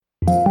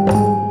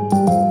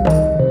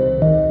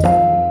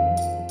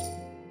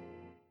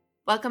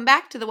Welcome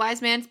back to The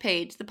Wise Man's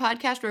Page, the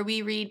podcast where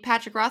we read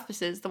Patrick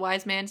Rothfuss's The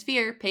Wise Man's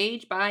Fear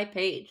page by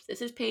page.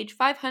 This is page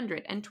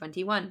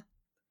 521.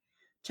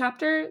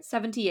 Chapter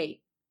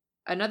 78.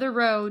 Another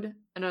Road,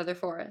 Another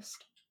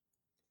Forest.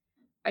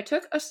 I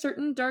took a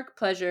certain dark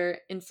pleasure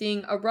in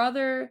seeing a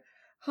rather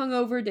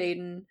hungover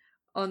Dayton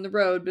on the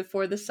road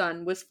before the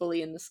sun was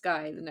fully in the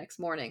sky the next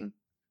morning.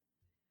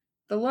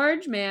 The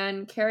large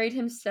man carried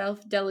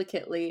himself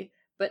delicately,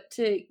 but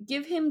to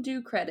give him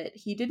due credit,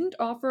 he didn't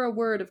offer a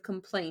word of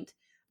complaint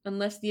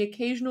unless the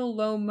occasional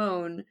low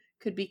moan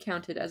could be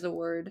counted as a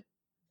word.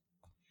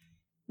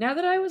 Now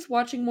that I was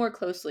watching more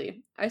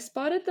closely, I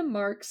spotted the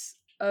marks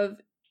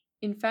of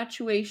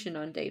infatuation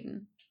on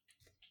Dayton.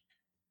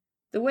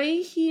 The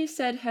way he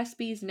said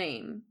Hespe's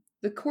name,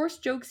 the coarse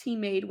jokes he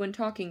made when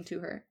talking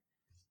to her.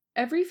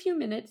 Every few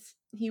minutes,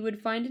 he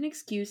would find an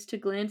excuse to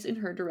glance in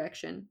her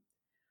direction.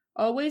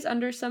 Always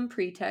under some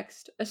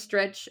pretext, a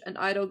stretch, an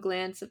idle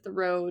glance at the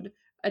road,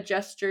 a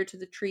gesture to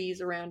the trees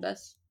around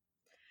us.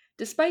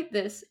 Despite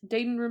this,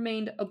 Dayton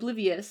remained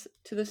oblivious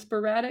to the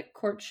sporadic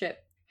courtship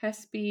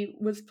Hespe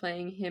was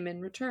playing him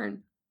in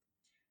return.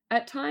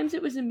 At times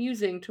it was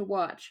amusing to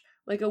watch,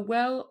 like a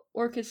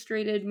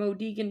well-orchestrated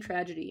Modegan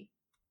tragedy.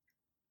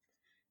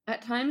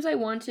 At times I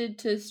wanted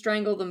to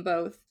strangle them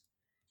both.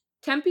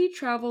 Tempe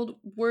traveled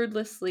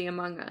wordlessly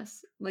among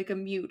us, like a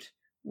mute,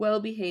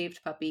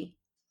 well-behaved puppy.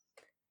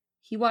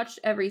 He watched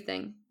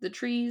everything, the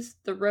trees,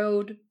 the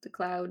road, the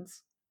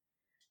clouds.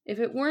 If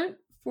it weren't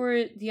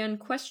for the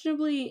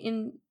unquestionably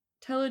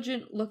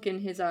intelligent look in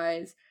his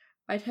eyes,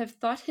 I'd have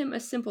thought him a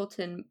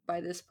simpleton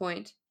by this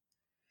point.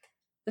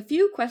 The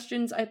few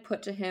questions I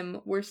put to him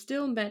were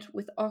still met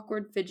with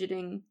awkward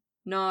fidgeting,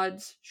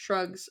 nods,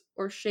 shrugs,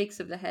 or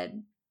shakes of the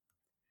head.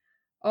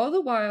 All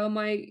the while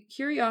my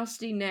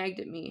curiosity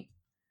nagged at me.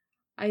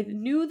 I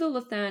knew the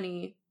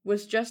Lethani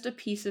was just a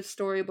piece of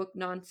storybook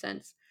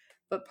nonsense,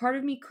 but part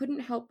of me couldn't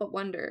help but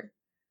wonder,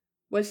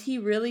 was he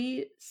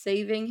really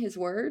saving his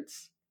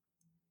words?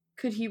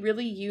 Could he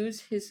really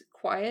use his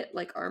quiet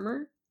like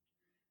armor?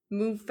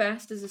 Move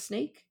fast as a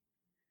snake?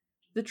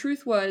 The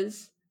truth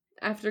was,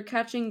 after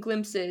catching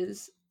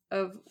glimpses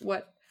of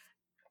what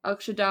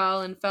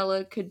Alkshadal and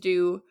Fela could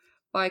do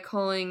by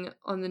calling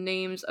on the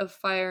names of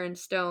fire and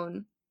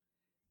stone,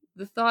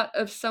 the thought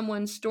of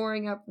someone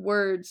storing up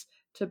words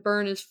to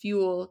burn as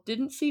fuel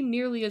didn't seem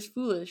nearly as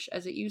foolish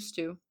as it used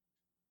to.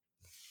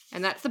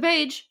 And that's the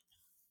page.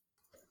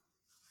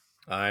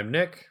 I'm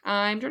Nick.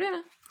 I'm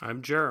Jordana.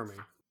 I'm Jeremy.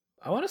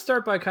 I want to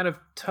start by kind of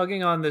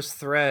tugging on this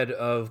thread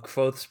of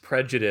Kvothe's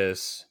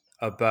prejudice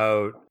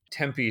about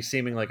Tempe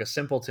seeming like a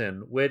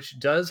simpleton,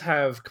 which does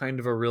have kind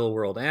of a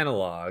real-world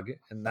analog,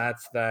 and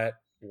that's that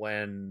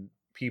when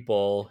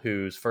people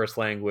whose first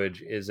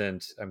language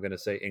isn't, I'm going to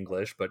say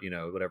English, but,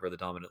 whatever the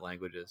dominant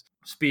language is,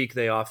 speak,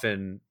 they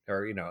often,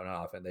 or, not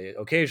often, they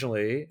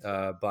occasionally,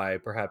 by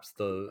perhaps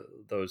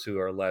those who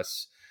are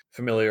less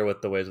familiar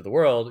with the ways of the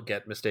world,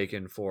 get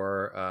mistaken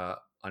for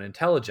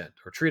unintelligent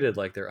or treated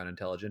like they're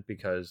unintelligent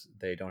because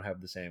they don't have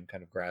the same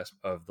kind of grasp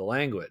of the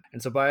language.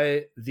 And so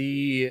by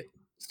the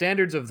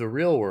standards of the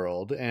real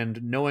world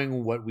and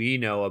knowing what we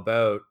know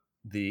about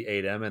the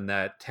Adem and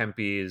that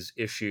Tempe's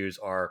issues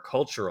are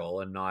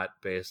cultural and not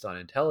based on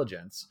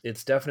intelligence,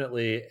 it's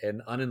definitely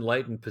an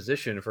unenlightened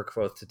position for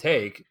Kvothe to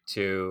take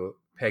to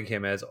peg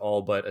him as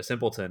all but a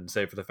simpleton,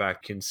 save for the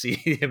fact you can see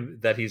him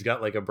that he's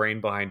got like a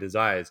brain behind his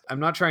eyes. I'm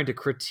not trying to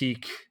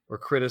critique or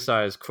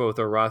criticize Kvothe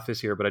or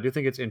Rothfuss here, but I do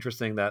think it's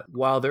interesting that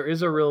while there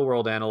is a real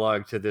world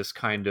analog to this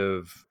kind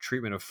of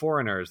treatment of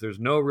foreigners, there's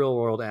no real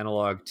world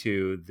analog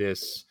to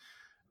this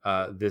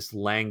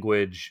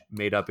language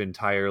made up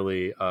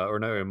entirely or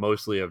no,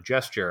 mostly of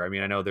gesture. I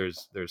mean, I know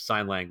there's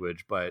sign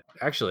language, but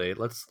actually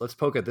let's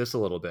poke at this a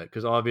little bit,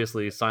 because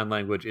obviously sign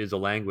language is a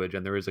language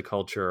and there is a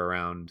culture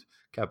around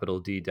capital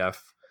D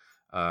deaf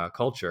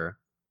culture.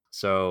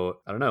 So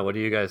I don't know, what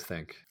do you guys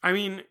think? I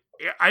mean,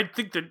 I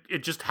think that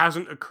it just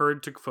hasn't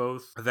occurred to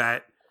Kvothe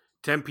that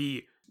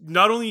Tempe,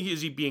 not only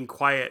is he being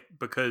quiet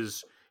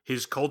because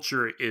his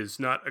culture is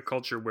not a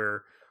culture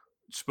where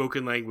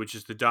spoken language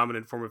is the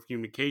dominant form of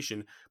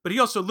communication, but he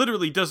also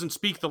literally doesn't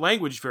speak the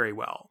language very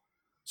well.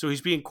 So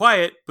he's being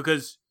quiet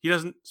because he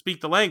doesn't speak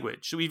the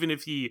language. So even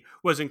if he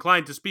was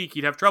inclined to speak,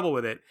 he'd have trouble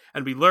with it.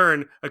 And we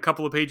learn a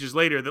couple of pages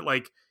later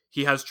that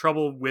he has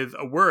trouble with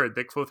a word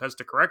that Kvothe has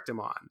to correct him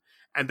on.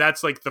 And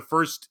that's the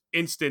first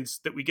instance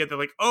that we get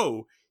that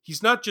oh,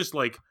 he's not just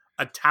a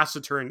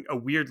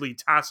weirdly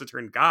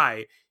taciturn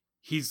guy.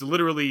 He's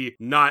literally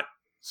not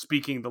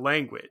speaking the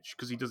language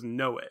because he doesn't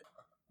know it.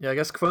 Yeah, I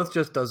guess Kvothe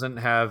just doesn't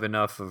have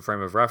enough of a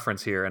frame of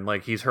reference here.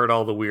 And he's heard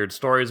all the weird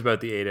stories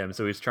about the Adem,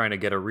 so he's trying to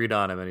get a read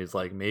on him. And he's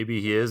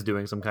maybe he is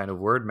doing some kind of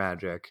word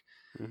magic.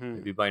 Mm-hmm.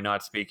 Maybe by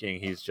not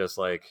speaking, he's just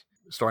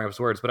storing up his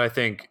words. But I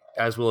think,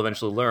 as we'll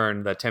eventually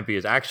learn, that Tempe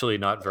is actually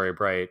not very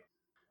bright.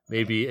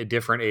 Maybe a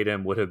different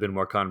Adem would have been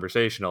more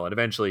conversational. And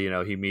eventually,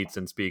 he meets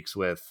and speaks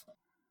with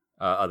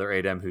other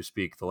Adem who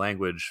speak the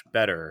language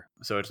better.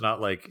 So it's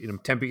not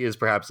Tempe is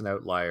perhaps an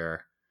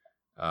outlier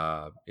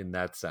in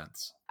that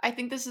sense. I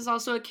think this is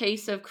also a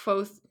case of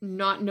Kvothe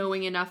not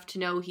knowing enough to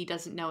know he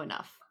doesn't know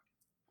enough.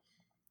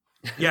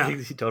 Yeah.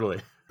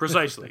 Totally.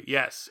 Precisely.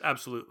 Yes,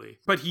 absolutely.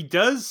 But he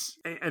does,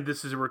 and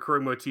this is a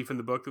recurring motif in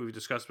the book that we've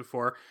discussed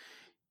before,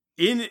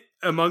 in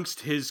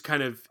amongst his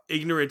kind of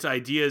ignorant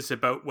ideas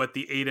about what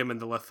the Adem and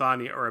the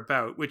Lethani are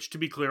about, which, to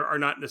be clear, are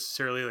not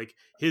necessarily like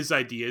his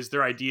ideas.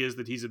 They're ideas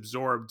that he's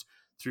absorbed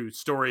through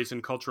stories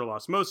and cultural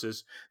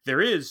osmosis.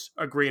 There is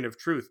a grain of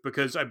truth,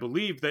 because I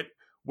believe that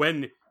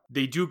when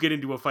they do get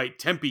into a fight,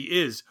 Tempi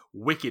is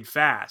wicked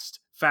fast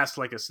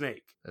like a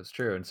snake. That's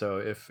true. And so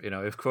if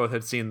Kvothe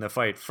had seen the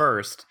fight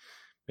first,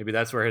 maybe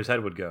that's where his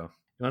head would go.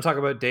 You want to talk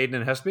about Dedan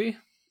and Hespe?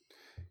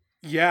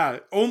 Yeah,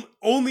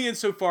 only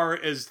insofar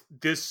as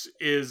this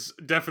is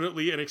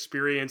definitely an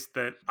experience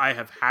that I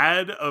have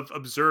had of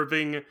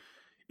observing.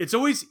 It's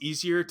always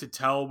easier to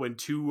tell when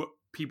two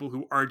people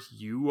who aren't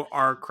you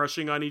are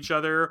crushing on each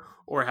other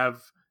or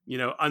have,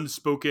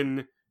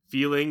 unspoken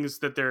feelings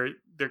that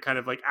they're kind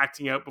of like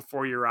acting out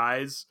before your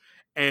eyes.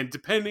 And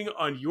depending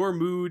on your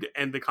mood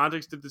and the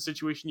context of the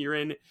situation you're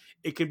in,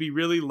 it can be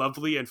really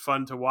lovely and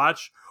fun to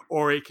watch,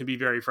 or it can be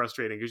very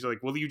frustrating because you're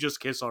like, will you just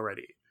kiss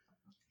already?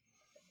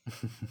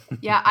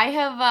 Yeah, I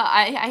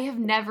have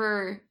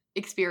never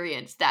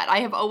experienced that. I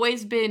have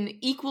always been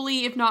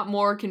equally, if not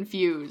more,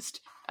 confused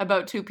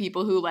about two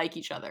people who like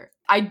each other.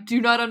 I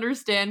do not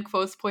understand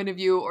Kvothe's point of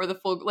view or the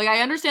full... Like,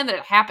 I understand that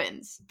it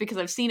happens because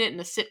I've seen it in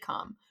a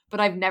sitcom, but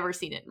I've never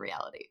seen it in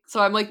reality.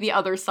 So I'm like the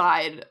other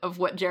side of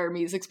what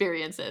Jeremy's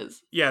experience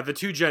is. Yeah, the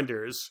two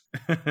genders.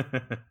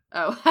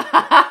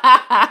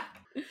 Oh.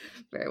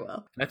 Very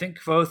well. I think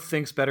Kvothe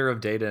thinks better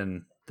of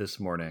Dedan this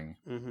morning.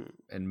 Mm-hmm.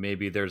 And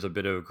maybe there's a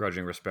bit of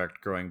grudging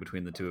respect growing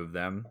between the two of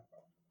them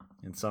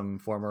in some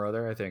form or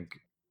other. I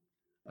think,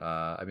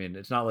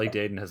 it's not like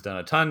Dedan has done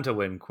a ton to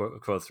win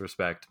Kvothe's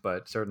respect,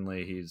 but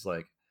certainly he's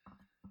like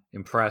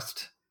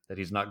impressed that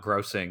he's not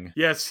grousing.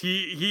 Yes,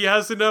 he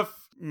has enough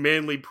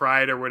manly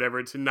pride or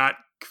whatever to not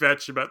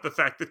kvetch about the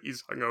fact that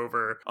he's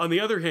hungover. On the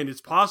other hand,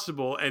 it's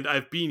possible, and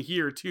I've been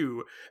here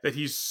too, that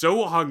he's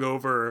so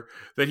hungover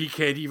that he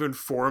can't even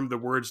form the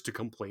words to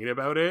complain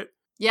about it.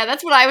 Yeah,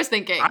 that's what I was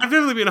thinking. I've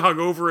definitely been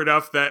hungover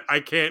enough that I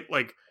can't,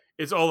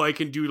 it's all I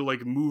can do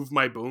to, move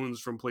my bones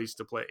from place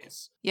to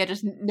place. Yeah,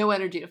 just no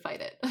energy to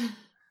fight it.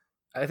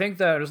 I think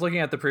that, just looking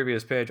at the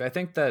previous page, I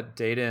think that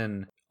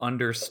Dedan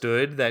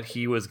understood that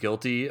he was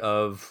guilty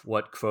of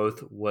what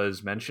Kvothe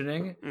was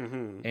mentioning,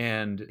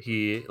 and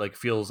he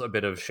feels a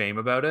bit of shame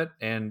about it.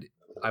 And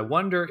I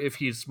wonder if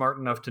he's smart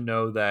enough to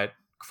know that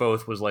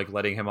Kvothe was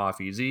letting him off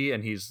easy,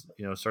 and he's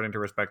starting to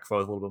respect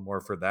Kvothe a little bit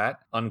more for that.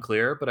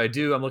 Unclear, but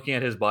I'm looking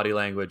at his body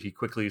language. He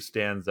quickly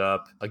stands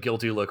up. A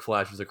guilty look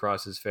flashes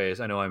across his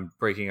face. I know I'm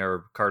breaking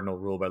our cardinal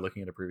rule by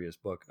looking at a previous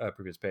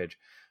page,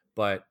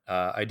 but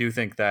I do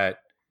think that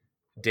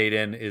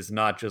Dedan is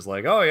not just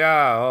oh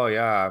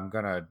yeah, I'm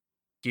gonna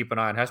keep an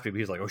eye on Hespe, but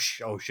he's like,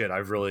 oh shit, I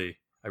really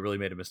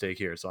made a mistake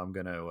here, so I'm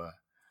gonna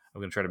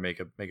try to make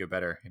it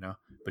better, But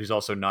he's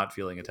also not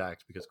feeling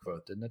attacked because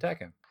Kvothe didn't attack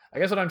him. I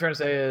guess what I'm trying to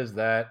say is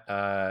that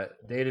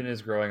Dedan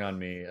is growing on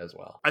me as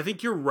well. I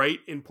think you're right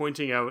in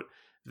pointing out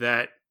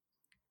that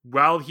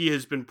while he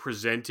has been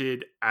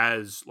presented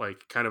as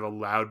kind of a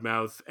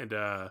loudmouth and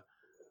a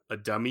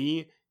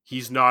dummy,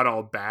 he's not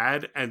all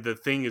bad. And the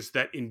thing is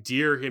that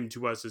endear him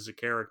to us as a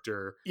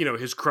character,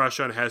 his crush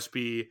on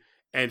Hespe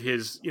and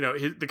his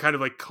the kind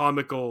of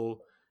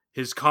comical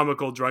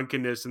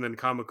drunkenness and then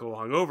comical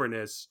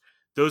hungoverness.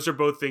 Those are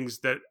both things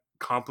that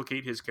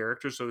complicate his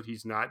character so that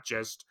he's not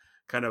just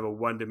kind of a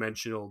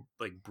one-dimensional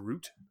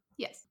brute.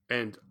 Yes.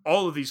 And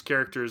all of these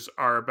characters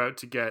are about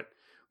to get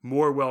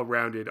more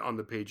well-rounded on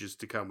the pages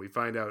to come. We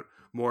find out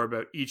more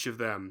about each of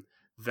them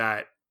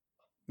that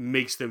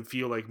makes them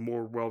feel like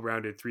more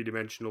well-rounded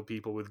three-dimensional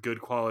people with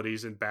good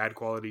qualities and bad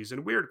qualities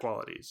and weird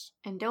qualities.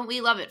 And don't we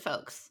love it,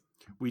 folks?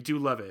 We do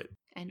love it.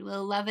 And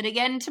we'll love it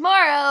again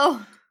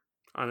tomorrow.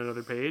 On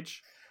another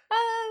page.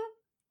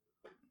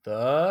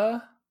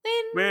 The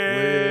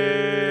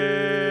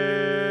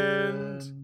Win.